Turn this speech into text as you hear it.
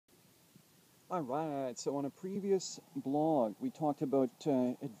Alright, so on a previous blog, we talked about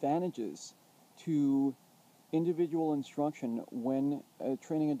advantages to individual instruction when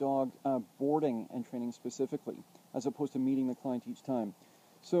training a dog, boarding and training specifically, as opposed to meeting the client each time.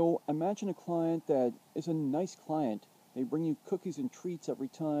 So imagine a client that is a nice client. They bring you cookies and treats every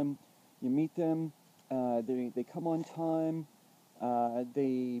time you meet them. They come on time.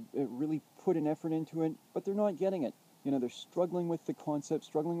 They really put an effort into it, but they're not getting it. You know, they're struggling with the concept,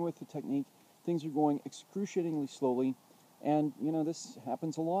 struggling with the technique. Things are going excruciatingly slowly, and you know, this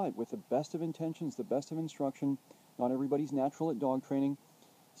happens a lot with the best of intentions, the best of instruction. Not everybody's natural at dog training.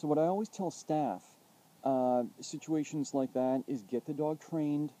 So what I always tell staff, situations like that, is get the dog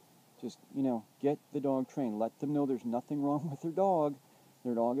trained. Just, you know, get the dog trained. Let them know there's nothing wrong with their dog.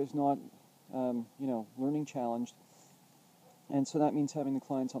 Their dog is not, learning challenged. And so that means having the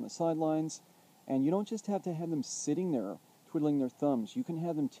clients on the sidelines. And you don't just have to have them sitting there twiddling their thumbs. You can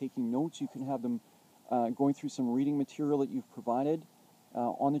have them taking notes. You can have them going through some reading material that you've provided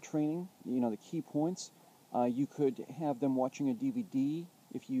on the training, you know, the key points. You could have them watching a DVD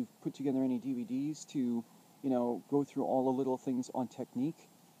if you've put together any DVDs to, you know, go through all the little things on technique.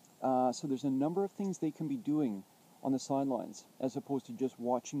 So there's a number of things they can be doing on the sidelines as opposed to just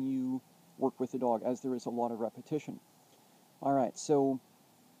watching you work with the dog, as there is a lot of repetition. All right, so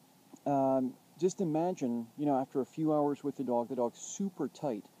just imagine, you know, after a few hours with the dog's super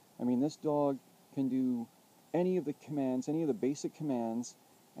tight. I mean, this dog can do any of the commands, any of the basic commands,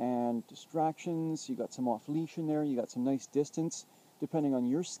 and distractions. You got some off leash in there, you got some nice distance. Depending on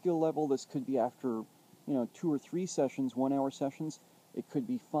your skill level, this could be after, you know, 2 or 3 sessions, 1 hour sessions. It could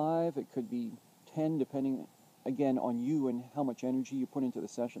be 5, it could be 10, depending, again, on you and how much energy you put into the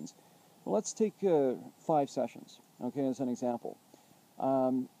sessions. Well, let's take 5 sessions, okay, as an example.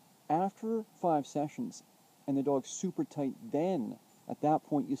 After 5 sessions and the dog's super tight, then at that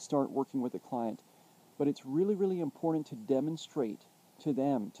point you start working with the client. But it's really, really important to demonstrate to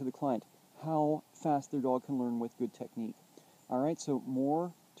them, to the client, how fast their dog can learn with good technique. All right, so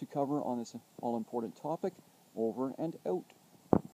more to cover on this all-important topic. Over and out.